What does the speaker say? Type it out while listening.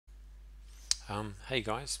Hey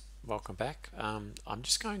guys, welcome back. I'm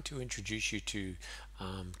just going to introduce you to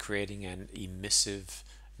creating an emissive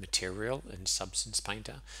material in Substance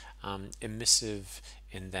Painter. Emissive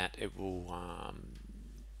in that it will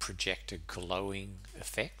project a glowing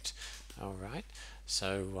effect. All right,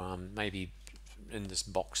 so maybe in this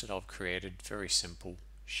box that I've created, very simple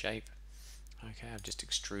shape. Okay, I've just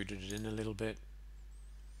extruded it in a little bit.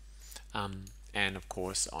 And of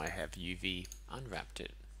course I have UV unwrapped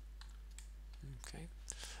it. Okay,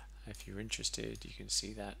 if you're interested, you can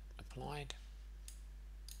see that applied,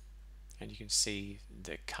 and you can see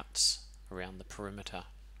the cuts around the perimeter.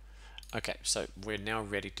 Okay, so we're now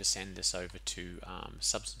ready to send this over to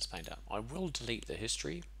Substance Painter. I will delete the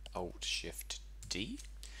history, Alt Shift D,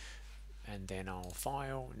 and then I'll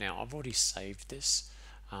file. Now I've already saved this.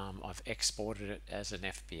 I've exported it as an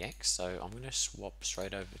FBX, so I'm going to swap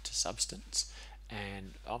straight over to Substance,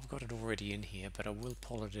 and I've got it already in here, but I will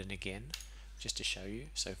pull it in again just to show you.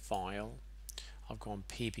 So File, I've gone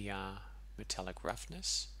PBR Metallic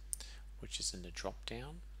Roughness, which is in the drop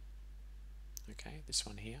down. Okay, this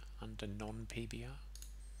one here under non-PBR.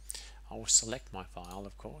 I will select my file,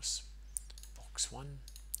 of course. Box 1,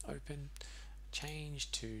 open,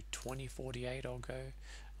 change to 2048. I'll go.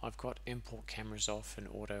 I've got import cameras off and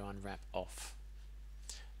auto unwrap off.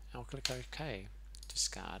 I'll click OK,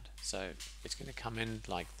 discard. So it's going to come in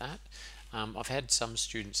like that. I've had some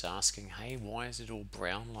students asking, hey, why is it all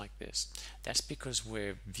brown like this? That's because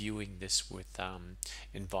we're viewing this with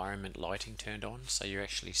environment lighting turned on, so you're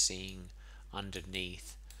actually seeing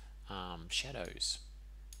underneath shadows.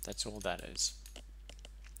 That's all that is.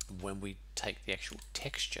 When we take the actual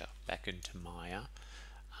texture back into Maya,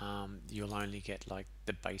 you'll only get like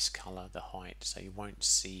the base color, the height, so you won't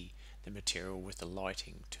see the material with the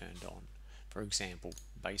lighting turned on. For example,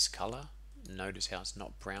 base color, notice how it's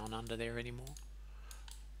not brown under there anymore.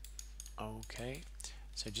 Okay,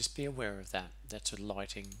 so just be aware of that. That's a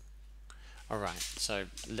lighting. Alright, so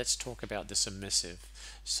let's talk about this emissive.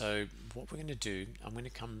 So what we're going to do, I'm going to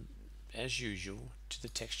come as usual to the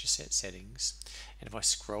texture set settings, and if I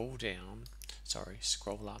scroll down,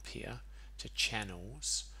 scroll up here to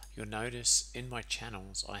channels, you'll notice in my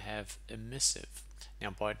channels I have emissive. Now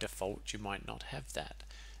by default you might not have that,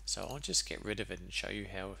 so I'll just get rid of it and show you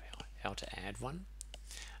how to add one.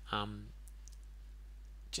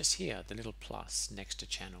 Just here, the little plus next to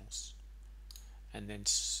channels, and then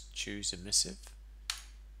choose emissive.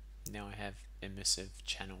 Now I have emissive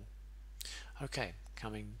channel. Okay,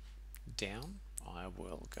 coming down, I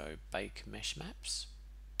will go bake mesh maps,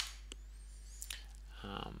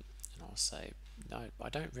 and I'll say no, I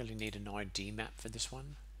don't really need an ID map for this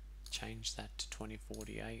one. Change that to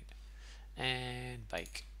 2048 and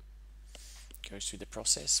bake. Goes through the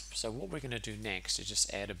process. So what we're going to do next is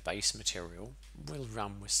just add a base material. We'll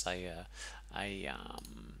run with say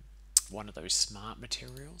one of those smart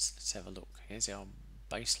materials. Let's have a look. Here's our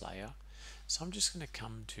base layer. So I'm just going to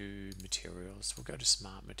come to materials. We'll go to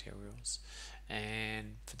smart materials,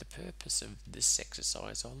 and for the purpose of this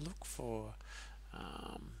exercise I'll look for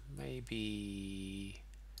maybe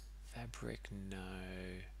fabric, no.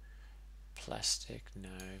 Plastic,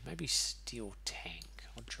 no. Maybe steel tank.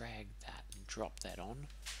 I'll drag that and drop that on.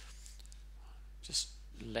 Just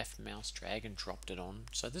left mouse drag and dropped it on.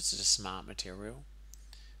 So this is a smart material.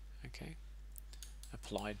 Okay.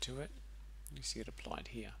 Applied to it. You see it applied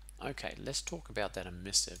here. Okay, let's talk about that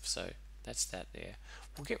emissive. So that's that there.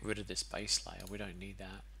 We'll get rid of this base layer. We don't need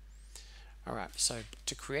that. Alright, so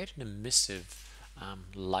to create an emissive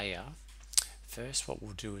layer, first what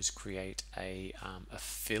we'll do is create a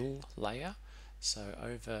fill layer. So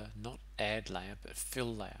over, not add layer, but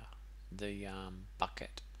fill layer, the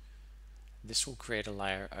bucket. This will create a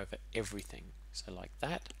layer over everything. So like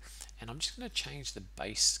that. And I'm just going to change the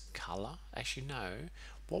base color. Actually, no.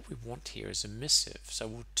 What we want here is emissive. So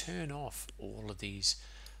we'll turn off all of these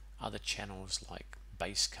other channels like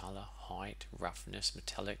base color, height, roughness,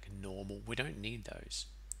 metallic, normal. We don't need those,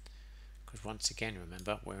 because once again,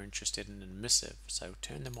 remember, we're interested in emissive, so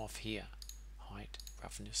turn them off here. Height,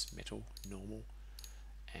 roughness, metal, normal,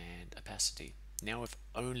 and opacity. Now we've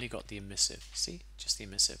only got the emissive. See, just the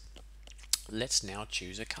emissive. Let's now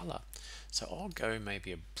choose a color. So I'll go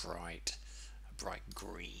maybe a bright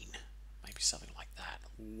green, maybe something like that.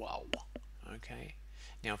 Whoa. Okay.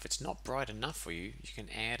 Now if it's not bright enough for you, you can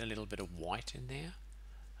add a little bit of white in there.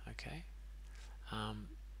 Okay. I'm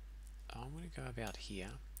going to go about here.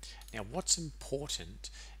 Now what's important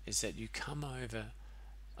is that you come over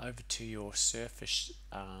to your surface,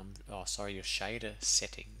 your shader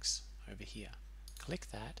settings over here.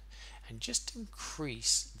 Click that, and just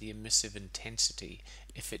increase the emissive intensity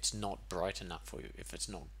if it's not bright enough for you, if it's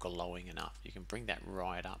not glowing enough. You can bring that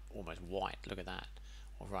right up, almost white, look at that,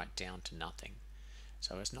 or right down to nothing.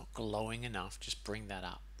 So it's not glowing enough, just bring that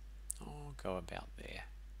up. I'll go about there.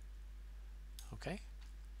 Okay,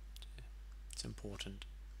 it's important.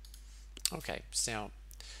 Okay, so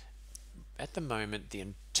at the moment the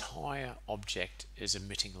entire object is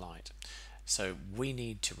emitting light, so we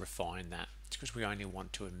need to refine that because we only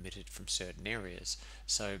want to emit it from certain areas.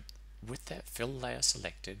 So with that fill layer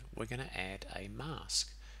selected, we're going to add a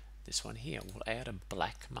mask. This one here, we'll add a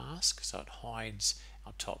black mask so it hides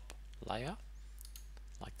our top layer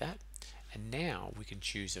like that. And now we can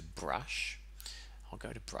choose a brush. I'll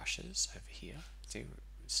go to brushes over here,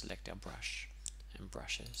 select our brush and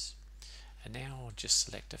brushes, and now I'll just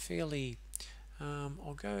select a fairly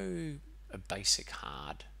I'll go a basic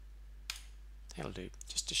hard. That'll do,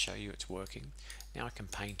 just to show you it's working. Now I can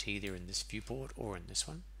paint either in this viewport or in this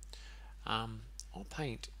one. I'll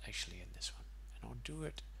paint actually in this one, and I'll do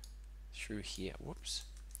it through here. Whoops.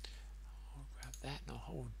 I'll grab that and I'll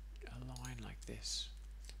hold a line like this,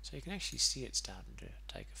 so you can actually see it starting to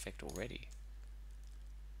take effect already.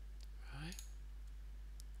 Right.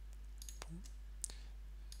 Boom.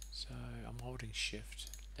 So I'm holding shift,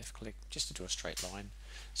 left click, just to do a straight line.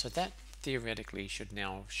 So that theoretically should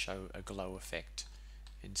now show a glow effect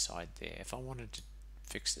inside there. If I wanted to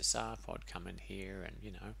fix this up, I'd come in here and,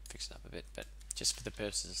 you know, fix it up a bit, but just for the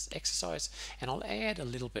purposes of exercise, and I'll add a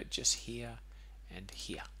little bit just here and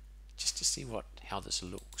here, just to see how this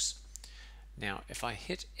looks. Now if I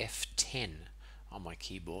hit F10 on my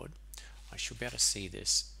keyboard, I should be able to see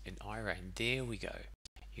this in IRA, and there we go.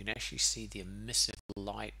 You can actually see the emissive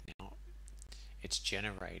light now. It's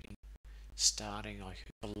generating, starting like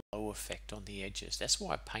a glow effect on the edges. That's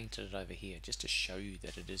why I painted it over here, just to show you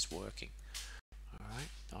that it is working. Alright,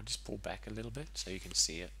 I'll just pull back a little bit so you can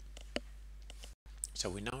see it. So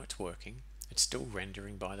we know it's working. It's still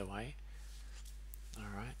rendering, by the way.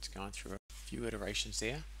 Alright, it's going through a few iterations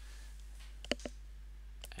there,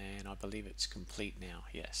 and I believe it's complete now.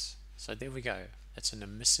 Yes, so there we go. That's an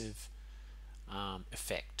emissive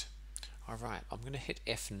effect. Alright, I'm going to hit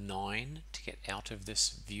F9 to get out of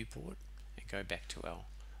this viewport and go back to our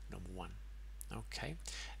number one. Okay,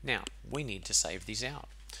 now we need to save these out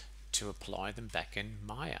to apply them back in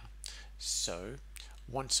Maya. So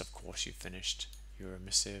once of course you've finished your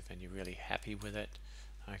emissive and you're really happy with it,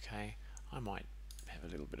 okay, I might have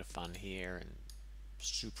a little bit of fun here and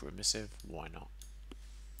super emissive, why not?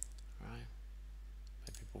 Right,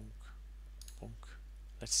 maybe bonk, bonk.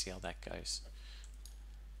 Let's see how that goes.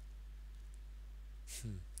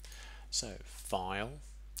 So file,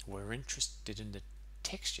 we're interested in the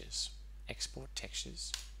textures, export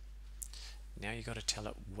textures. Now you got to tell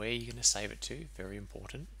it where you're going to save it to, very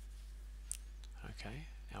important. Okay,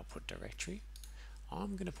 output directory.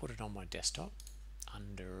 I'm going to put it on my desktop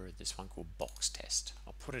under this one called box test.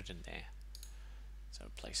 I'll put it in there. So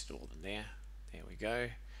place it all in there. There we go,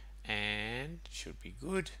 and should be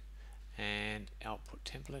good. And output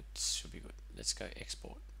templates should be good. Let's go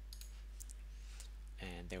export.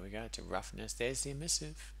 And there we go, to roughness. There's the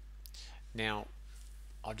emissive. Now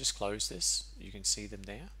I'll just close this. You can see them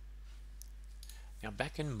there. Now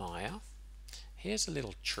back in Maya, here's a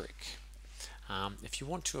little trick. If you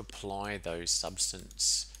want to apply those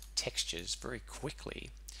substance textures very quickly,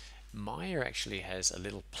 Maya actually has a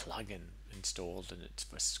little plugin installed, and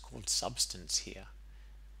it's called Substance here.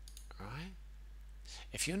 Alright.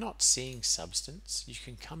 If you're not seeing Substance, you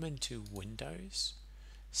can come into Windows,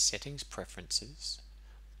 Settings Preferences,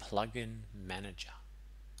 Plugin Manager.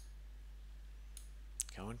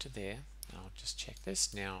 Go into there. I'll just check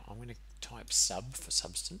this. Now I'm going to type sub for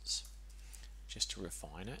substance just to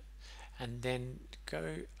refine it, and then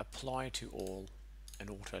go apply to all and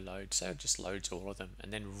auto load, so it just loads all of them,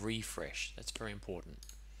 and then refresh. That's very important.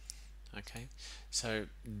 Okay, so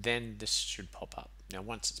then this should pop up. Now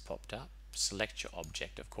once it's popped up, select your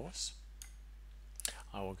object, of course.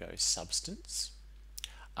 I will go substance,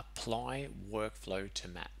 apply workflow to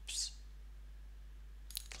maps.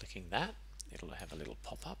 Clicking that, it'll have a little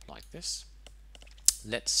pop-up like this.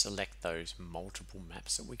 Let's select those multiple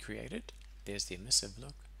maps that we created. There's the emissive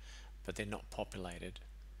look, but they're not populated.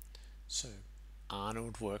 So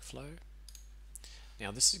Arnold workflow.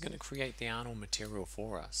 Now this is going to create the Arnold material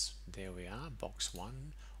for us. There we are, box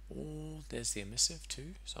 1. Oh, there's the emissive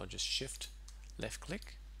too. So I'll just shift left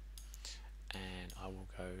click and I will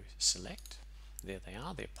go select. There they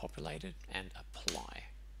are, they're populated, and apply.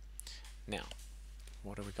 Now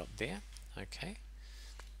what have we got there? Okay,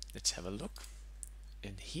 let's have a look.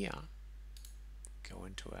 In here, go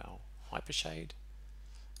into our hypershade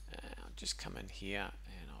I'll just come in here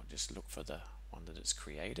and I'll just look for the one that it's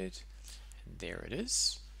created, and there it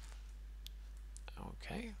is.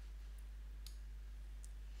 Okay,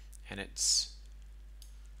 and it's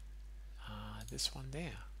this one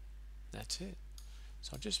there. That's it.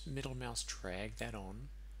 So I'll just middle mouse drag that on,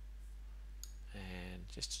 and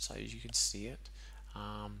just so you can see it,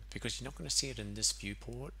 because you're not going to see it in this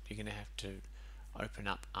viewport, you're going to have to open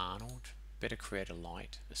up Arnold. Better create a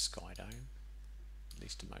light, a sky dome. At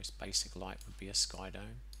least the most basic light would be a sky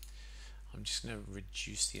dome. I'm just going to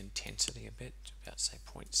reduce the intensity a bit to about say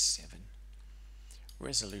 0.7.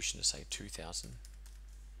 Resolution to say 2000.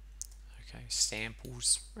 Okay,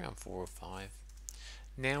 samples around 4 or 5.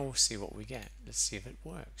 Now we'll see what we get. Let's see if it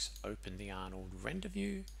works. Open the Arnold render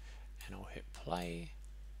view and I'll hit play,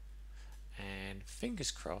 and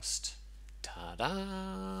fingers crossed,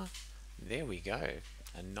 ta-da, there we go.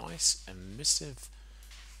 A nice emissive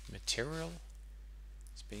material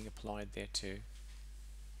is being applied there too.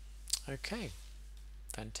 Okay,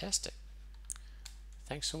 fantastic.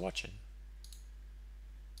 Thanks for watching.